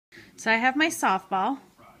So I have my softball.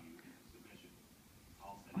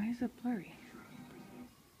 Why is it blurry?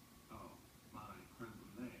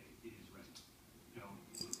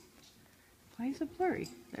 Why is it blurry?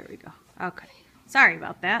 There we go. Okay. Sorry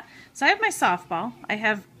about that. So I have my softball. I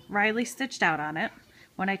have Riley stitched out on it.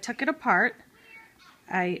 When I took it apart,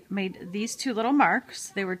 I made these two little marks.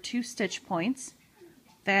 They were 2 stitch points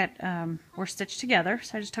that were stitched together.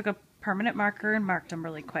 So I just took a permanent marker and marked them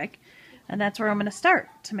really quick. And that's where I'm going to start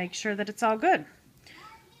to make sure that it's all good.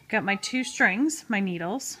 Got my 2 strings, my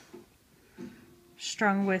needles,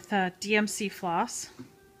 strung with DMC floss.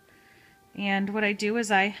 And what I do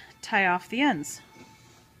is I tie off the ends.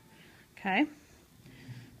 Okay,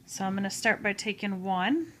 so I'm going to start by taking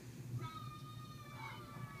 1.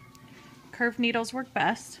 Curved needles work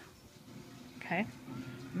best. Okay,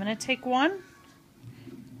 I'm going to take 1.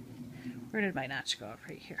 Where did my notch go?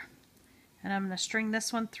 Right here. And I'm going to string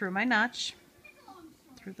this one through my notch,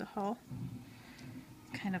 through the hole.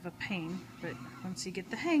 Kind of a pain, but once you get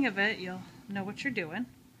the hang of it, you'll know what you're doing.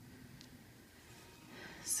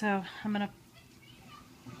 So I'm going to,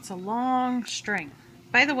 it's a long string.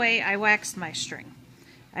 By the way, I waxed my string.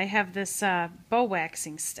 I have this bow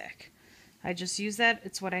waxing stick. I just use that.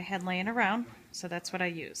 It's what I had laying around, so that's what I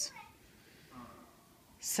use.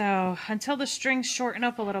 So until the strings shorten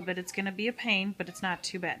up a little bit, it's going to be a pain, but it's not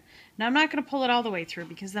too bad. Now I'm not going to pull it all the way through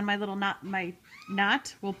because then my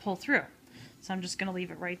knot will pull through. So I'm just going to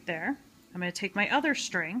leave it right there. I'm going to take my other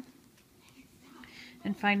string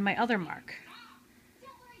and find my other mark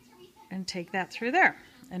and take that through there.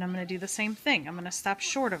 And I'm going to do the same thing. I'm going to stop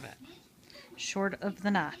short of it, short of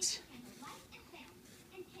the knot.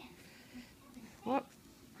 Whoop.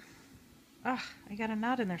 Ah, I got a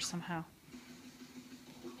knot in there somehow.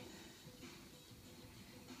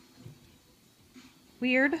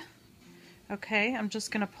 Weird. Okay, I'm just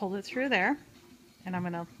going to pull it through there. And I'm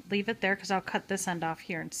going to leave it there because I'll cut this end off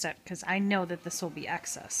here instead because I know that this will be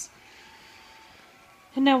excess.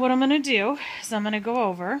 And now what I'm going to do is I'm going to go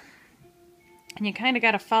over, and you kind of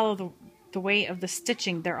got to follow the way of the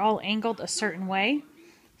stitching. They're all angled a certain way,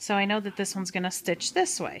 so I know that this one's going to stitch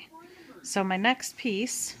this way. So my next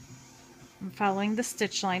piece, I'm following the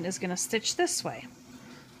stitch line, is going to stitch this way.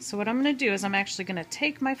 So what I'm going to do is I'm actually going to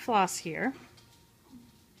take my floss here.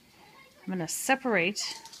 I'm going to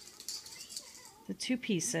separate the 2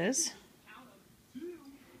 pieces,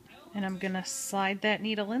 and I'm going to slide that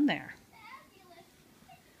needle in there.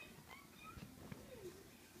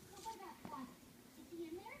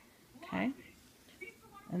 Okay,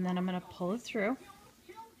 and then I'm going to pull it through,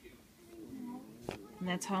 and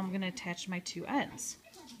that's how I'm going to attach my 2 ends.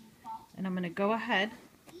 And I'm going to go ahead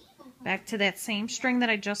back to that same string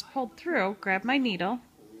that I just pulled through, grab my needle,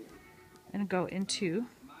 and go into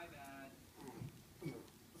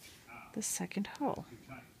the second hole.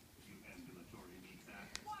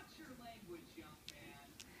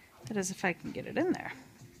 That is, if I can get it in there.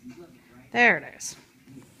 There it is.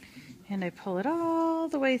 And I pull it all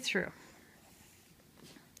the way through.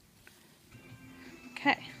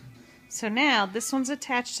 Okay, so now this one's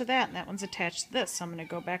attached to that and that one's attached to this. So I'm going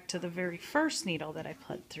to go back to the very first needle that I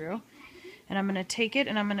put through, and I'm going to take it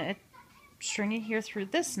and I'm going to string it here through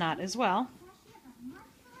this knot as well,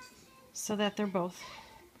 so that they're both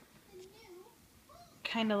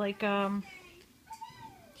kind of like,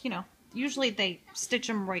 you know, usually they stitch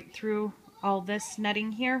them right through all this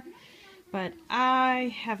netting here, but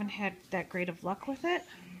I haven't had that great of luck with it,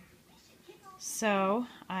 so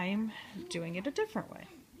I'm doing it a different way.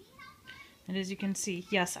 And as you can see,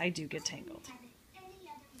 yes, I do get tangled.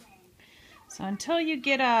 So until you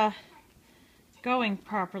get going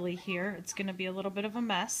properly here, it's going to be a little bit of a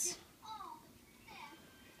mess.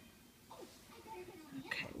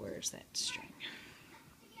 Okay, where's that string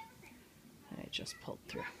that I just pulled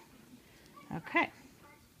through? Okay,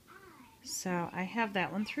 so I have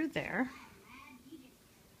that one through there.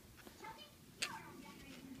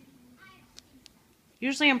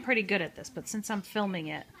 Usually I'm pretty good at this, but since I'm filming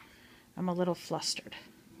it, I'm a little flustered.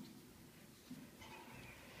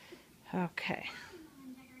 Okay,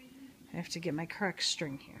 I have to get my correct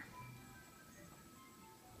string here.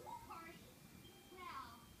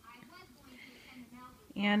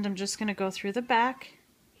 And I'm just going to go through the back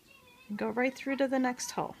and go right through to the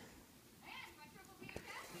next hole.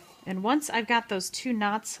 And once I've got those 2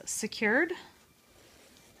 knots secured,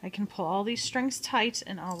 I can pull all these strings tight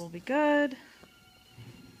and all will be good.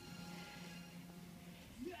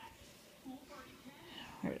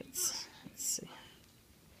 Where let's see.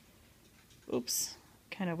 Oops,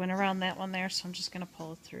 kind of went around that one there, so I'm just going to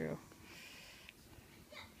pull it through.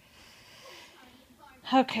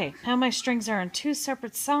 Okay, now my strings are on 2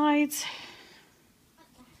 separate sides.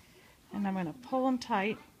 And I'm going to pull them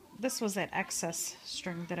tight. This was that excess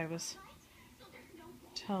string that I was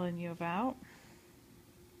telling you about.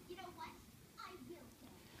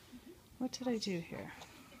 What did I do here?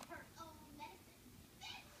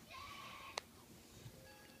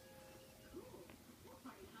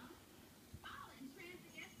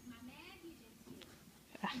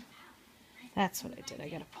 That's what I did. I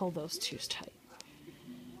got to pull those two tight.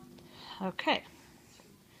 Okay.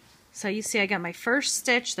 So you see I got my first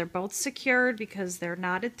stitch. They're both secured because they're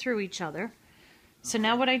knotted through each other. So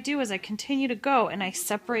now what I do is I continue to go and I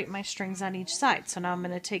separate my strings on each side. So now I'm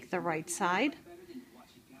going to take the right side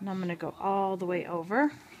and I'm going to go all the way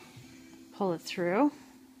over, pull it through,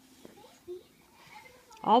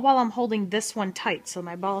 all while I'm holding this one tight so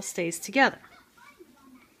my ball stays together.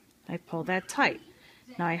 I pull that tight.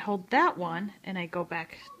 Now I hold that one and I go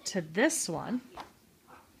back to this one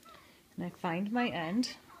and I find my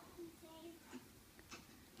end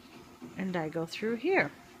and I go through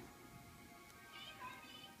here.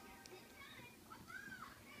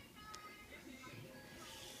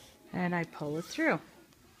 And I pull it through.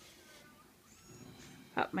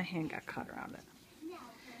 Oh, my hand got caught around it.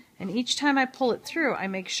 And each time I pull it through, I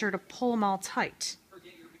make sure to pull them all tight.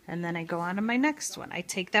 And then I go on to my next one. I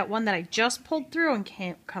take that one that I just pulled through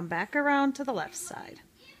and come back around to the left side.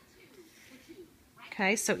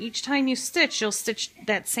 Okay, so each time you stitch, you'll stitch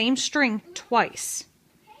that same string twice.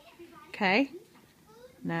 Okay,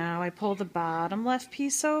 now I pull the bottom left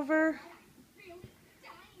piece over.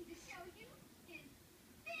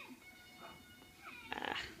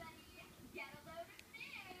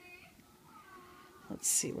 Let's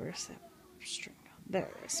see, where's that string? There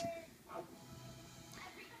it is.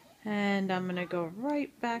 And I'm going to go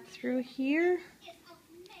right back through here.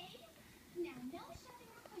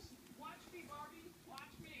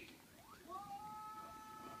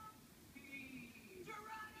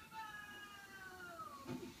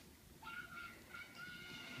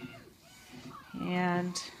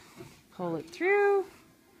 And pull it through.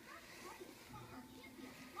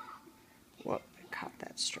 Whoop, I caught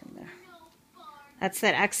that string there. That's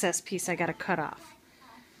that excess piece I got to cut off.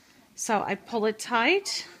 So I pull it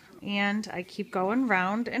tight and I keep going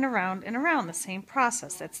round and around and around, the same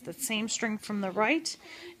process. That's the same string from the right.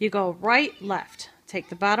 You go right, left. Take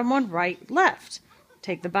the bottom one, right, left.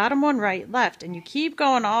 Take the bottom one, right, left. And you keep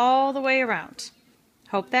going all the way around.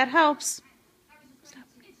 Hope that helps.